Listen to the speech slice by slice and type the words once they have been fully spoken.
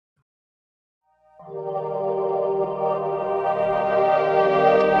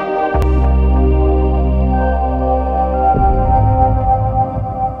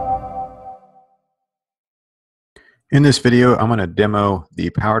In this video, I'm going to demo the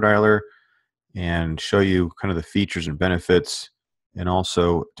Power Dialer and show you kind of the features and benefits. And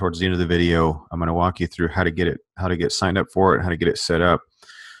also, towards the end of the video, I'm going to walk you through how to get signed up for it, how to get it set up.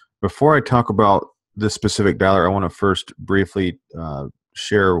 Before I talk about this specific dialer, I want to first briefly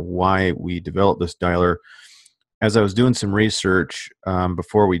share why we developed this dialer. As I was doing some research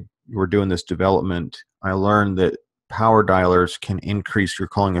before we were doing this development, I learned that power dialers can increase your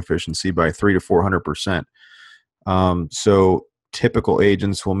calling efficiency by 300 to 400%. So typical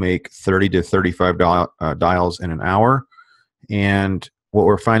agents will make 30 to 35 dials in an hour. And what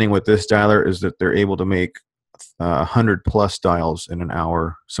we're finding with this dialer is that they're able to make 100 plus dials in an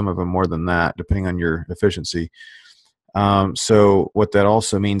hour, some of them more than that, depending on your efficiency. So what that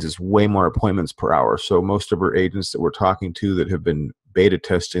also means is way more appointments per hour. So most of our agents that we're talking to that have been beta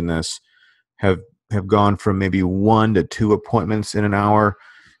testing this have gone from maybe 1 to 2 appointments in an hour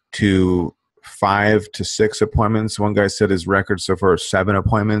to 5 to 6 appointments. One guy said his record so far is 7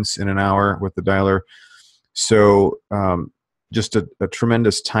 appointments in an hour with the dialer. So just a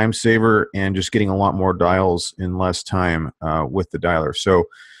tremendous time saver and just getting a lot more dials in less time with the dialer. So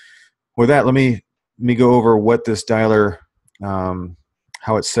with that, let me go over what this dialer,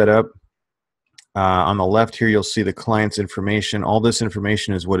 how it's set up. On the left here, you'll see the client's information. All this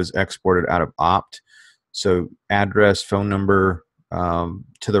information is what is exported out of Opt. So address, phone number.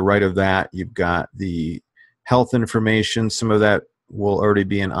 To the right of that, you've got the health information. Some of that will already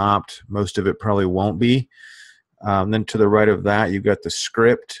be in Opt. Most of it probably won't be. Then to the right of that, you've got the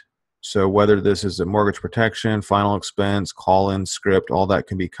script. So whether this is a mortgage protection, final expense, call-in script, all that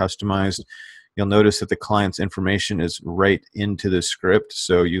can be customized. You'll notice that the client's information is right into the script.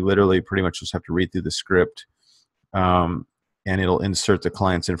 So you literally pretty much just have to read through the script, and it'll insert the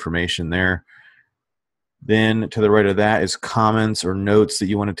client's information there. Then to the right of that is comments or notes that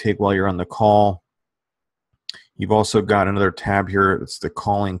you want to take while you're on the call. You've also got another tab here. It's the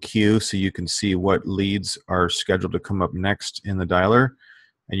calling queue, so you can see what leads are scheduled to come up next in the dialer,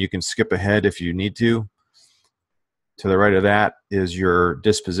 and you can skip ahead if you need to. To the right of that is your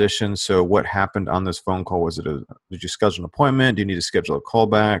disposition. So what happened on this phone call? Did you schedule an appointment? Do you need to schedule a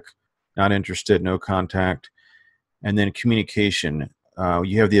callback? Not interested, no contact. And then communication.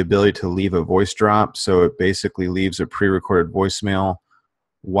 You have the ability to leave a voice drop, so it basically leaves a pre-recorded voicemail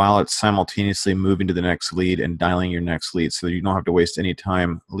while it's simultaneously moving to the next lead and dialing your next lead, so you don't have to waste any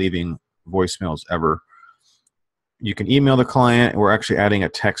time leaving voicemails ever. You can email the client. We're actually adding a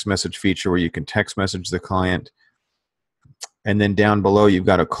text message feature where you can text message the client. And then down below, you've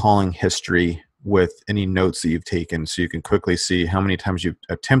got a calling history with any notes that you've taken, so you can quickly see how many times you've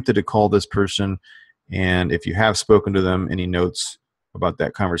attempted to call this person, and if you have spoken to them, any notes about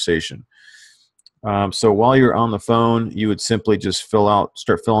that conversation. So while you're on the phone, you would simply just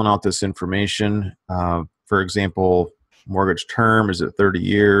start filling out this information. For example, mortgage term, is it 30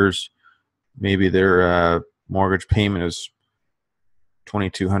 years? Maybe their mortgage payment is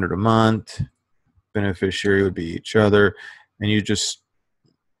 $2,200 a month. Beneficiary would be each other. And you just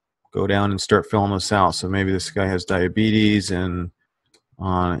go down and start filling this out. So maybe this guy has diabetes and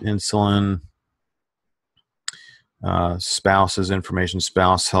on insulin. Spouse's information,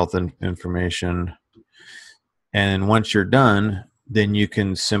 spouse health information. And once you're done, then you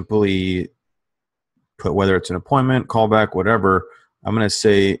can simply put whether it's an appointment, callback, whatever. I'm going to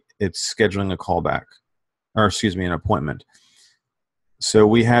say it's scheduling a callback, or excuse me, an appointment. So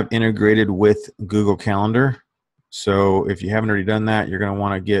we have integrated with Google Calendar. So if you haven't already done that, you're going to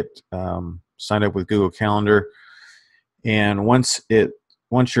want to get signed up with Google Calendar. And once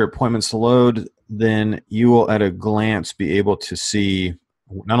your appointments load, then you will at a glance be able to see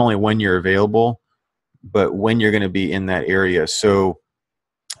not only when you're available, but when you're going to be in that area. So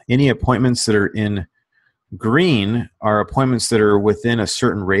any appointments that are in green are appointments that are within a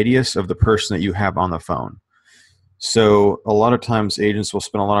certain radius of the person that you have on the phone. So a lot of times agents will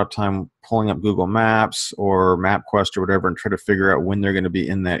spend a lot of time pulling up Google Maps or MapQuest or whatever and try to figure out when they're going to be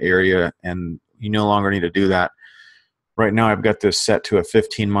in that area, and you no longer need to do that. Right now I've got this set to a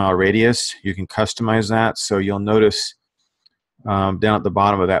 15-mile radius. You can customize that. So you'll notice down at the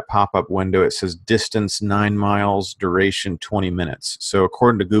bottom of that pop-up window, it says distance 9 miles, duration 20 minutes. So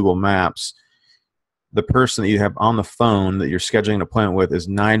according to Google Maps, the person that you have on the phone that you're scheduling an appointment with is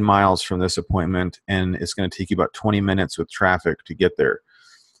 9 miles from this appointment, and it's going to take you about 20 minutes with traffic to get there.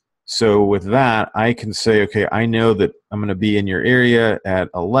 So with that, I can say, okay, I know that I'm going to be in your area at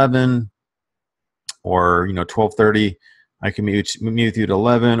 11 or 12:30. I can meet with you at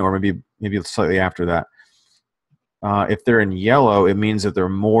 11, or maybe slightly after that. If they're in yellow, it means that they're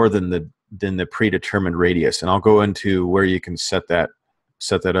more than the predetermined radius, and I'll go into where you can set that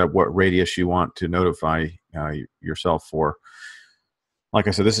set that up, what radius you want to notify yourself for. Like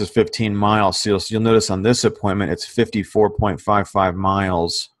I said, this is 15 miles. So you'll notice on this appointment, it's 54.55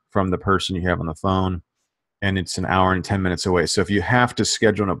 miles from the person you have on the phone, and it's an hour and 10 minutes away. So if you have to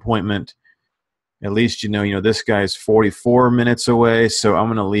schedule an appointment, at least you know this guy's 44 minutes away, so I'm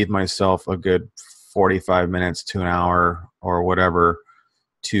going to leave myself a good 45 minutes to an hour or whatever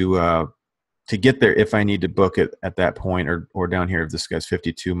to get there if I need to book it at that point, or down here if this guy's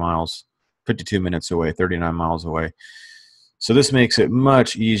 52 minutes away, 39 miles away. So this makes it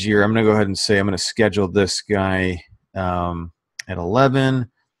much easier. I'm going to go ahead and say I'm going to schedule this guy at 11,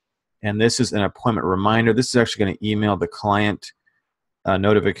 and this is an appointment reminder. This is actually going to email the client a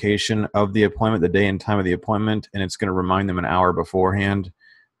notification of the appointment, the day and time of the appointment, and it's going to remind them an hour beforehand.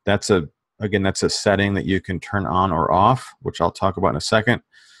 Again, that's a setting that you can turn on or off, which I'll talk about in a second.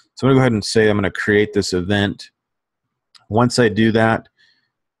 So I'm going to go ahead and say I'm going to create this event. Once I do that,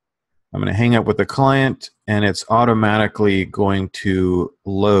 I'm going to hang up with the client, and it's automatically going to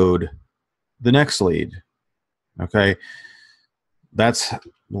load the next lead. Okay, that's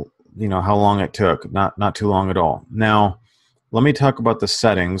how long it took. Not too long at all. Now, let me talk about the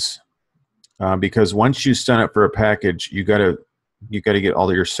settings, because once you sign up for a package, you got to get all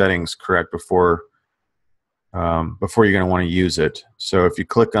of your settings correct before you're going to want to use it. So if you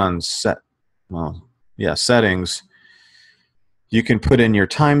click on settings, you can put in your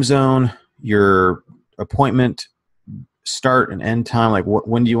time zone, your appointment start and end time, like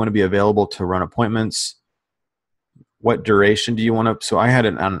when do you want to be available to run appointments, what duration do you want to, so I had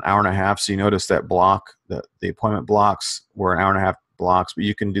an hour and a half, so you notice that block, the appointment blocks were an hour and a half blocks, but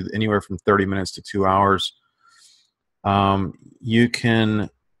you can do anywhere from 30 minutes to 2 hours. You can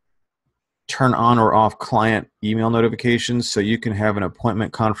turn on or off client email notifications, so you can have an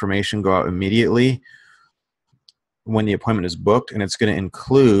appointment confirmation go out immediately when the appointment is booked, and it's going to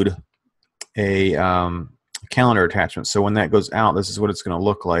include a calendar attachment. So when that goes out, this is what it's going to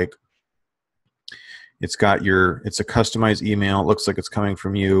look like. It's a customized email. It looks like it's coming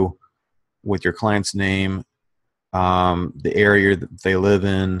from you with your client's name, the area that they live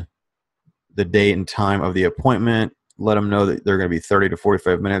in, the date and time of the appointment. Let them know that they're going to be 30 to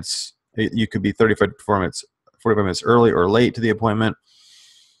 45 minutes. You could be 45 minutes early or late to the appointment.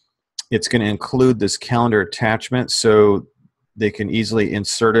 It's going to include this calendar attachment, so they can easily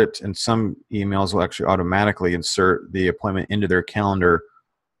insert it, and some emails will actually automatically insert the appointment into their calendar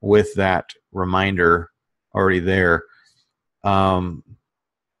with that reminder already there.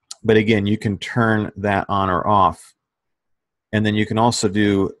 But again, you can turn that on or off. And then you can also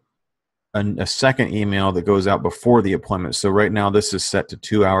do a second email that goes out before the appointment. So right now this is set to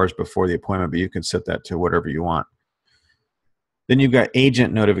 2 hours before the appointment, but you can set that to whatever you want. Then you've got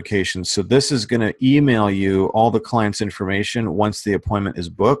agent notifications. So this is going to email you all the client's information once the appointment is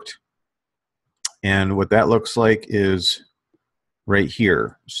booked. And what that looks like is right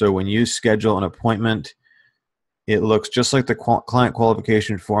here. So when you schedule an appointment, it looks just like the client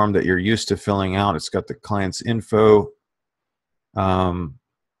qualification form that you're used to filling out. It's got the client's info,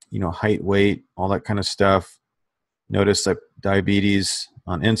 height, weight, all that kind of stuff. Notice that diabetes,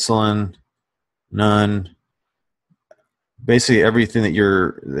 on insulin, none. Basically everything that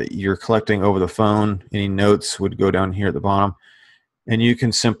you're collecting over the phone, any notes would go down here at the bottom. And you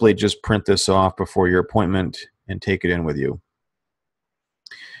can simply just print this off before your appointment and take it in with you.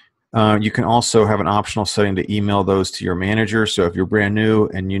 You can also have an optional setting to email those to your manager. So if you're brand new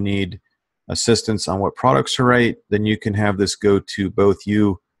and you need assistance on what products to write, then you can have this go to both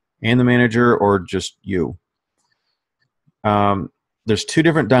you and the manager, or just you. There's two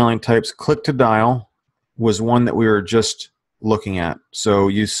different dialing types. Click to dial was one that we were just looking at. So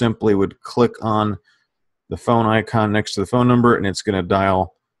you simply would click on the phone icon next to the phone number, and it's going to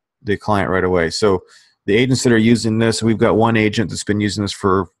dial the client right away. So the agents that are using this, we've got one agent that's been using this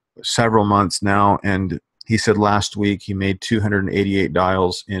for several months now, and he said last week he made 288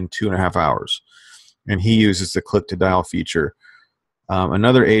 dials in 2.5 hours, and he uses the click to dial feature.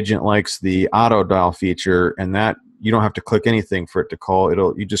 Another agent likes the auto dial feature, and that you don't have to click anything for it to call.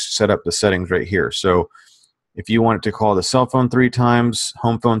 You just set up the settings right here. So if you want it to call the cell phone 3 times,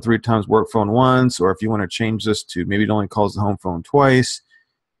 home phone 3 times, work phone once, or if you want to change this to maybe it only calls the home phone twice,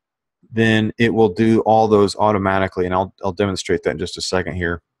 then it will do all those automatically, and I'll demonstrate that in just a second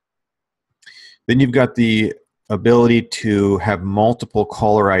here. Then you've got the ability to have multiple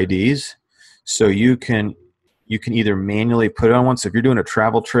caller IDs. So you can either manually put it on one. So if you're doing a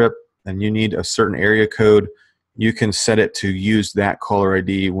travel trip and you need a certain area code, you can set it to use that caller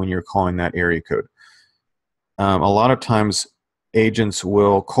ID when you're calling that area code. A lot of times agents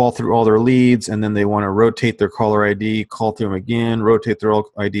will call through all their leads, and then they want to rotate their caller ID, call through them again, rotate their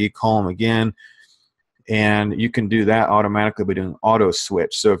ID, call them again. And you can do that automatically by doing auto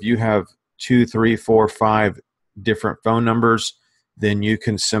switch. So if you have 2, 3, 4, 5 different phone numbers, then you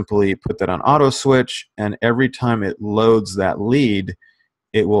can simply put that on auto switch, and every time it loads that lead,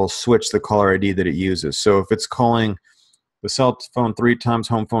 it will switch the caller ID that it uses. So if it's calling the cell phone 3 times,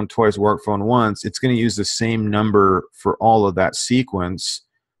 home phone twice, work phone once, it's going to use the same number for all of that sequence.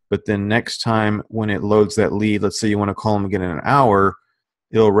 But then next time when it loads that lead, let's say you want to call them again in an hour,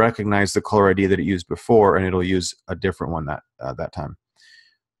 it'll recognize the caller ID that it used before, and it'll use a different one that time.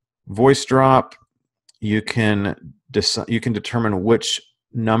 Voice drop, you can determine which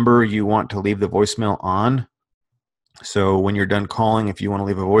number you want to leave the voicemail on. So when you're done calling, if you want to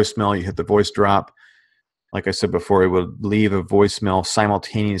leave a voicemail, you hit the voice drop. Like I said before, it will leave a voicemail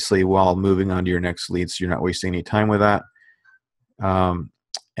simultaneously while moving on to your next lead, so you're not wasting any time with that.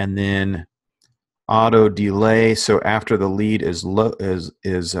 And then auto delay. So after the lead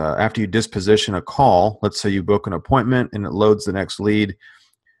after you disposition a call, let's say you book an appointment and it loads the next lead,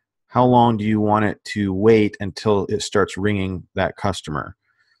 how long do you want it to wait until it starts ringing that customer?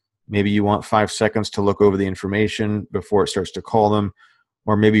 Maybe you want 5 seconds to look over the information before it starts to call them,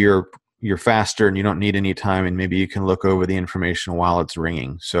 or maybe you're faster and you don't need any time, and maybe you can look over the information while it's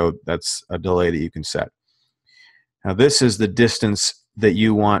ringing. So that's a delay that you can set. Now this is the distance that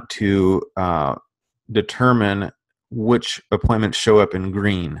you want to determine which appointments show up in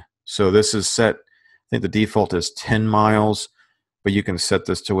green. So this is set, I think the default is 10 miles, but you can set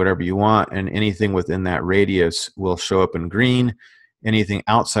this to whatever you want, and anything within that radius will show up in green. Anything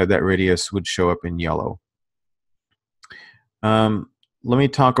outside that radius would show up in yellow. Let me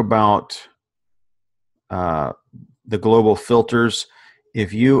talk about the global filters.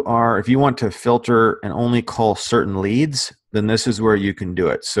 If you want to filter and only call certain leads, then this is where you can do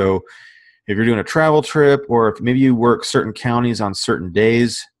it. So if you're doing a travel trip, or if maybe you work certain counties on certain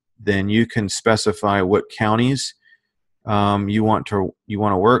days, then you can specify what counties you want to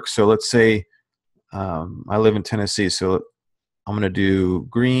work. So let's say I live in Tennessee, so I'm going to do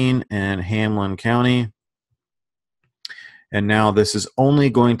Greene and Hamlin County. And now this is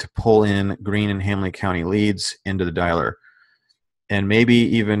only going to pull in Greene and Hamlin County leads into the dialer. And maybe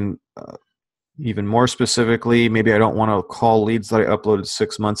even more specifically, maybe I don't want to call leads that I uploaded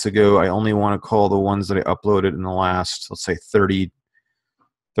 6 months ago. I only want to call the ones that I uploaded in the last, let's say 30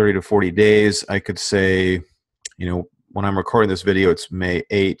 to 40 days. I could say, when I'm recording this video, it's May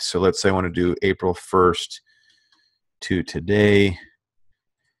 8th. So let's say I want to do April 1st to today.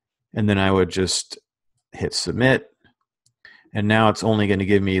 And then I would just hit submit. And now it's only going to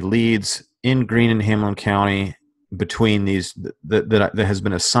give me leads in Greene and Hamlin County between these that has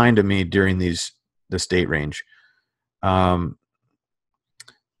been assigned to me during this date range. I'm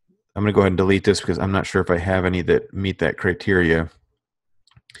going to go ahead and delete this because I'm not sure if I have any that meet that criteria.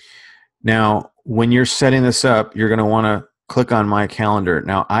 Now, when you're setting this up, you're going to want to click on My Calendar.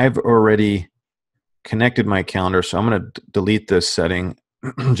 Now, I've already connected my calendar, so I'm going to delete this setting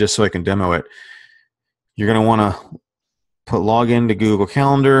just so I can demo it. You're going to want to put log into Google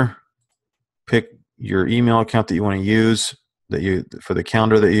Calendar, pick your email account that you want to use for the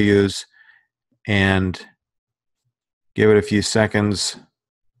calendar that you use, and give it a few seconds,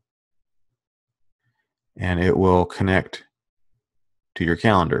 and it will connect to your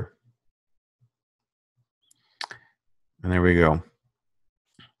calendar. And there we go.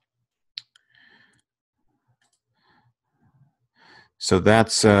 So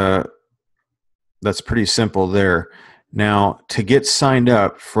that's pretty simple there. Now, to get signed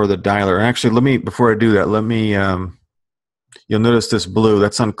up for the dialer, actually, before I do that, you'll notice this blue,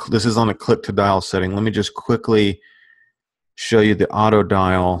 this is on a click to dial setting. Let me just quickly show you the auto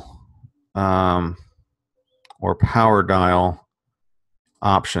dial or power dial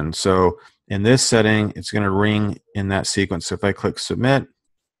option. So in this setting, it's going to ring in that sequence. So if I click submit,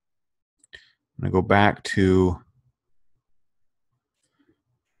 I'm going to go back to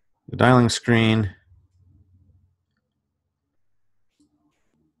the dialing screen.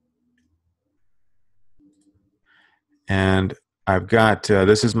 And I've got,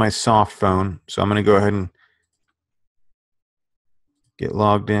 this is my soft phone, so I'm going to go ahead and get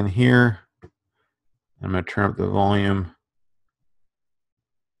logged in here. I'm going to turn up the volume.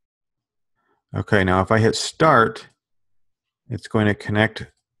 Okay, now if I hit start, it's going to connect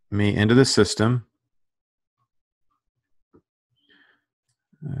me into the system.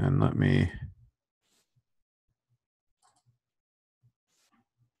 And let me...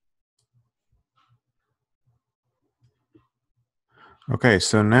 Okay,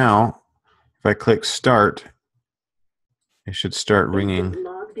 so now if I click start, it should start ringing.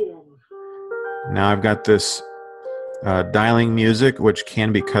 Now I've got this dialing music, which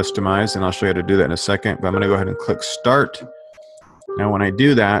can be customized, and I'll show you how to do that in a second, but I'm going to go ahead and click start. Now when I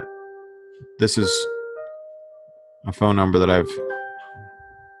do that, this is a phone number that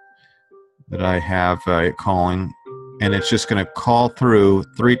I have calling, and it's just going to call through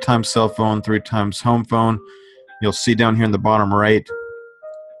 3 times cell phone, 3 times home phone. You'll see down here in the bottom right,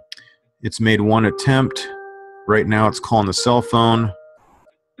 it's made 1 attempt. Right now it's calling the cell phone,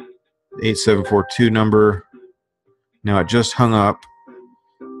 8742 number. Now it just hung up,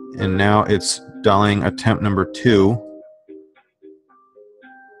 and now it's dialing attempt number 2.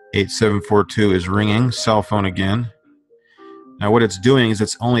 8742 is ringing, cell phone again. Now what it's doing is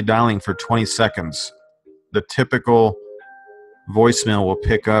it's only dialing for 20 seconds. The typical voicemail will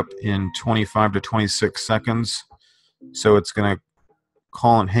pick up in 25 to 26 seconds. So it's going to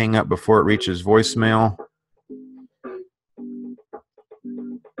call and hang up before it reaches voicemail.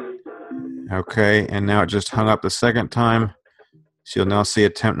 Okay, and now it just hung up the second time. So you'll now see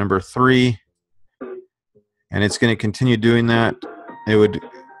attempt number 3. And it's going to continue doing that. I'm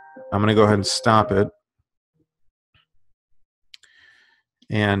going to go ahead and stop it.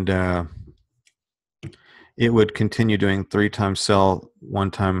 And it would continue doing 3 times cell,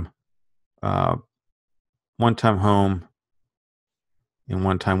 1 time home, and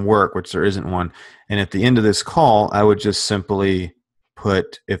 1 time work, which there isn't one. And at the end of this call, I would just simply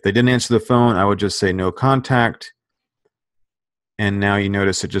put, if they didn't answer the phone, I would just say no contact. And now you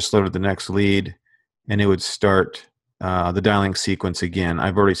notice it just loaded the next lead, and it would start the dialing sequence again.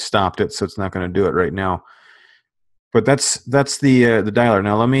 I've already stopped it, so it's not going to do it right now. But that's the dialer.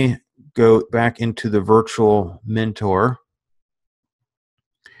 Now let me go back into the virtual mentor.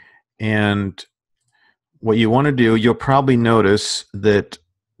 And what you want to do, you'll probably notice that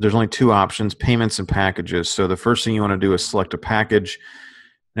there's only 2 options, payments and packages. So the first thing you want to do is select a package.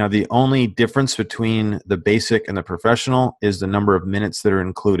 Now the only difference between the basic and the professional is the number of minutes that are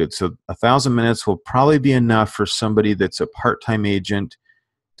included. So 1,000 minutes will probably be enough for somebody that's a part-time agent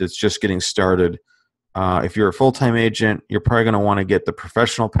that's just getting started. If you're a full-time agent, you're probably going to want to get the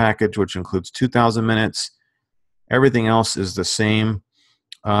professional package, which includes 2,000 minutes. Everything else is the same.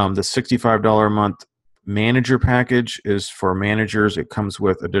 The $65 a month manager package is for managers. It comes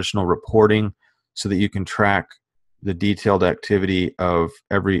with additional reporting so that you can track the detailed activity of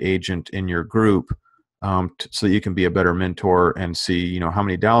every agent in your group, so that you can be a better mentor and see, how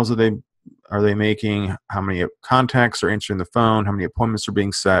many dials are they making, how many contacts are answering the phone, how many appointments are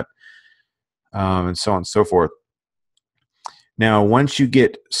being set, and so on and so forth. Now, once you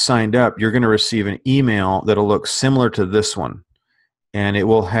get signed up, you're going to receive an email that'll look similar to this one, and it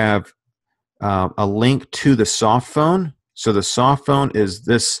will have a link to the soft phone. So the soft phone is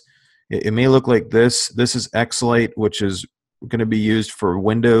this. It may look like this. This is Xlite, which is going to be used for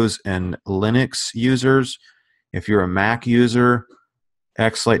Windows and Linux users. If you're a Mac user,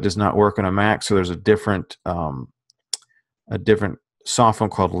 Xlite does not work on a Mac, so there's a different soft phone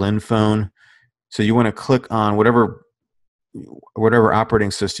called LinPhone. So you want to click on whatever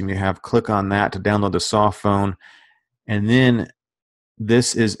operating system you have, click on that to download the soft phone, and then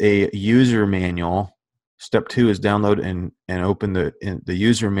this is a user manual. Step 2 is download and open the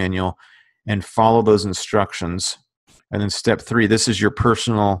user manual and follow those instructions. And then step 3, this is your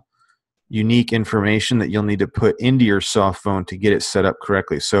personal unique information that you'll need to put into your soft phone to get it set up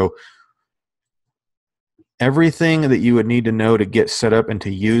correctly. So everything that you would need to know to get set up and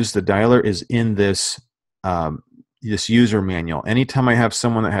to use the dialer is in this user manual. Anytime I have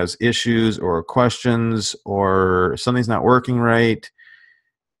someone that has issues or questions or something's not working right,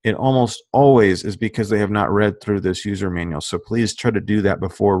 it almost always is because they have not read through this user manual. So please try to do that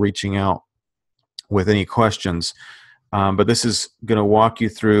before reaching out with any questions. But this is going to walk you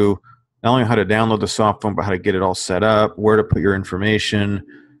through not only how to download the soft phone, but how to get it all set up, where to put your information,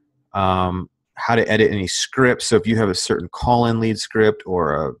 how to edit any scripts. So if you have a certain call-in lead script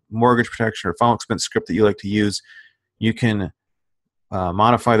or a mortgage protection or final expense script that you like to use, you can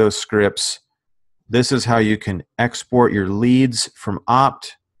modify those scripts. This is how you can export your leads from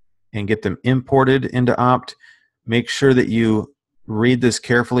Opt and get them imported into Opt. Make sure that you read this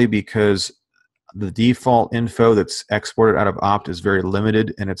carefully because the default info that's exported out of Opt is very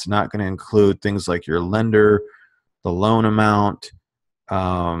limited, and it's not going to include things like your lender, the loan amount.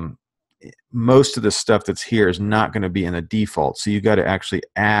 Most of the stuff that's here is not going to be in the default, so you got to actually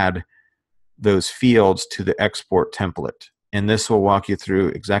add those fields to the export template, and this will walk you through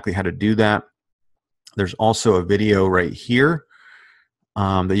exactly how to do that. There's also a video right here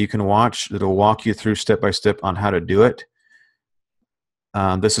that you can watch that'll walk you through step by step on how to do it.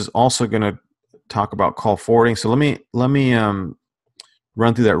 This is also going to talk about call forwarding. So let me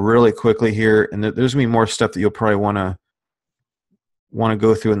run through that really quickly here, and there's gonna be more stuff that you'll probably want to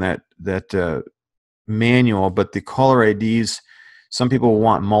go through in that manual. But the caller IDs, some people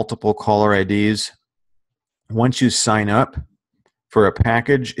want multiple caller IDs. Once you sign up for a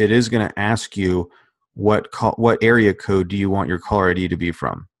package, it is going to ask you what area code do you want your caller ID to be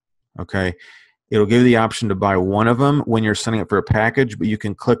from. Okay, it'll give you the option to buy one of them when you're signing up for a package, but you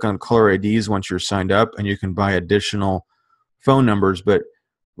can click on caller IDs once you're signed up, and you can buy additional phone numbers. But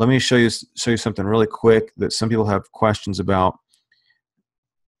let me show you something really quick that some people have questions about.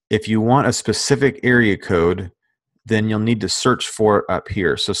 If you want a specific area code, then you'll need to search for it up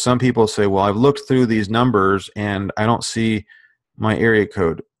here. So some people say, well, I've looked through these numbers and I don't see my area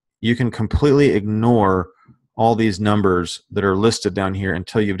code. You can completely ignore all these numbers that are listed down here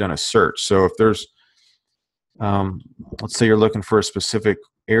until you've done a search. So if there's, let's say you're looking for a specific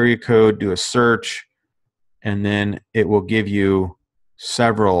area code, do a search, and then it will give you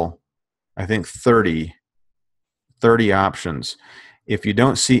several, I think 30 options. If you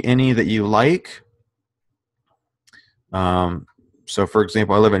don't see any that you like, so for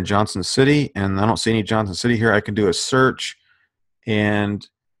example, I live in Johnson City and I don't see any Johnson City here, I can do a search and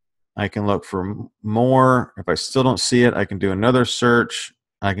I can look for more. If I still don't see it, I can do another search.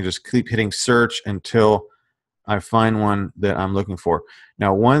 I can just keep hitting search until I find one that I'm looking for.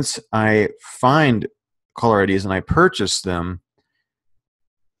 Now, once I find caller IDs and I purchase them,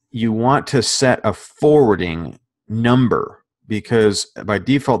 you want to set a forwarding number, because by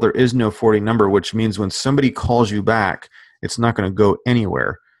default there is no forwarding number, which means when somebody calls you back, it's not going to go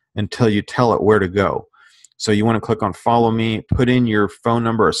anywhere until you tell it where to go. So you want to click on follow me, put in your phone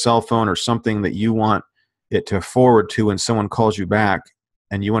number, a cell phone, or something that you want it to forward to when someone calls you back,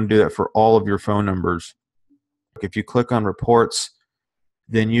 and you want to do that for all of your phone numbers. If you click on reports,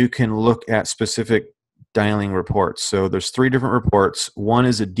 then you can look at specific dialing reports. So there's 3 different reports. One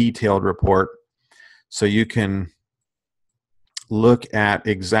is a detailed report, so you can look at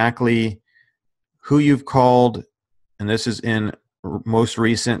exactly who you've called, and this is in most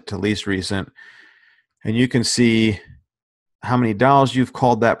recent to least recent, and you can see how many dials you've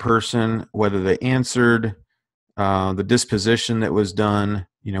called that person, whether they answered, the disposition that was done,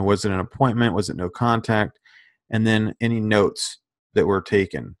 was it an appointment, was it no contact, and then any notes that were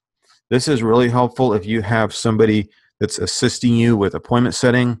taken. This is really helpful if you have somebody that's assisting you with appointment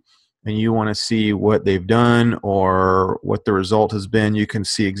setting and you want to see what they've done or what the result has been. You can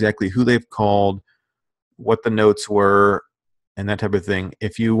see exactly who they've called, what the notes were, and that type of thing.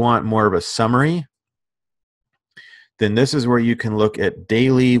 If you want more of a summary, then this is where you can look at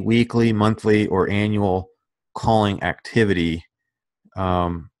daily, weekly, monthly, or annual calling activity,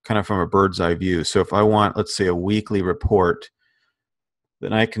 kind of from a bird's eye view. So if I want, let's say, a weekly report,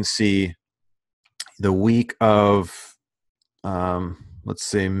 then I can see the week of, let's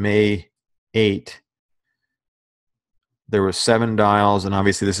say, May 8, there was 7 dials, and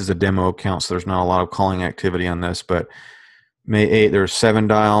obviously this is a demo account, so there's not a lot of calling activity on this, but May 8, there were 7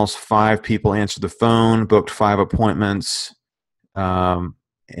 dials, 5 people answered the phone, booked 5 appointments, and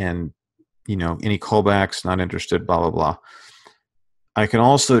any callbacks, not interested, blah, blah, blah. I can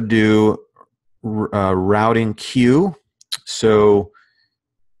also do routing queue. So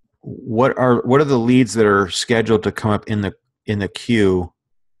what are the leads that are scheduled to come up in the queue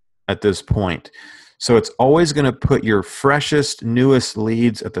at this point? So it's always going to put your freshest, newest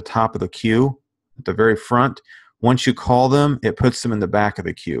leads at the top of the queue, at the very front. Once you call them, it puts them in the back of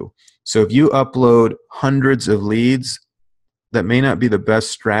the queue. So if you upload hundreds of leads, that may not be the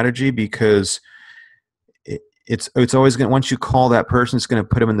best strategy, because it's always going to, once you call that person, it's going to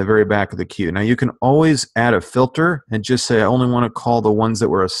put them in the very back of the queue. Now you can always add a filter and just say, I only want to call the ones that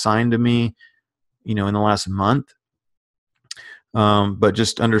were assigned to me, in the last month. But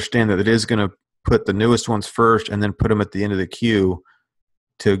just understand that it is going to put the newest ones first and then put them at the end of the queue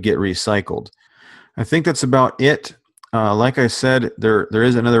to get recycled. I think that's about it. Like I said, there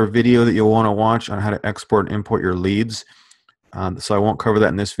is another video that you'll want to watch on how to export and import your leads. So I won't cover that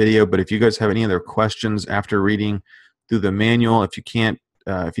in this video, but if you guys have any other questions after reading through the manual, if you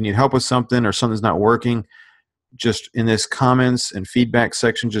need help with something or something's not working, just in this comments and feedback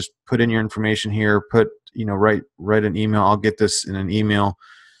section, just put in your information here, write an email. I'll get this in an email.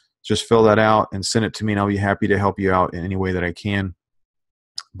 Just fill that out and send it to me, and I'll be happy to help you out in any way that I can.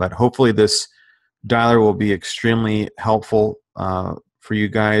 But hopefully this dialer will be extremely helpful for you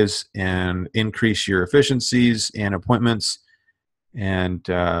guys and increase your efficiencies and appointments. And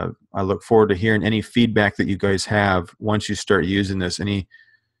I look forward to hearing any feedback that you guys have once you start using this. Any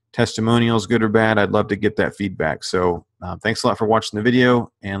testimonials, good or bad, I'd love to get that feedback. So thanks a lot for watching the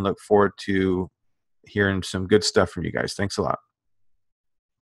video, and look forward to hearing some good stuff from you guys. Thanks a lot.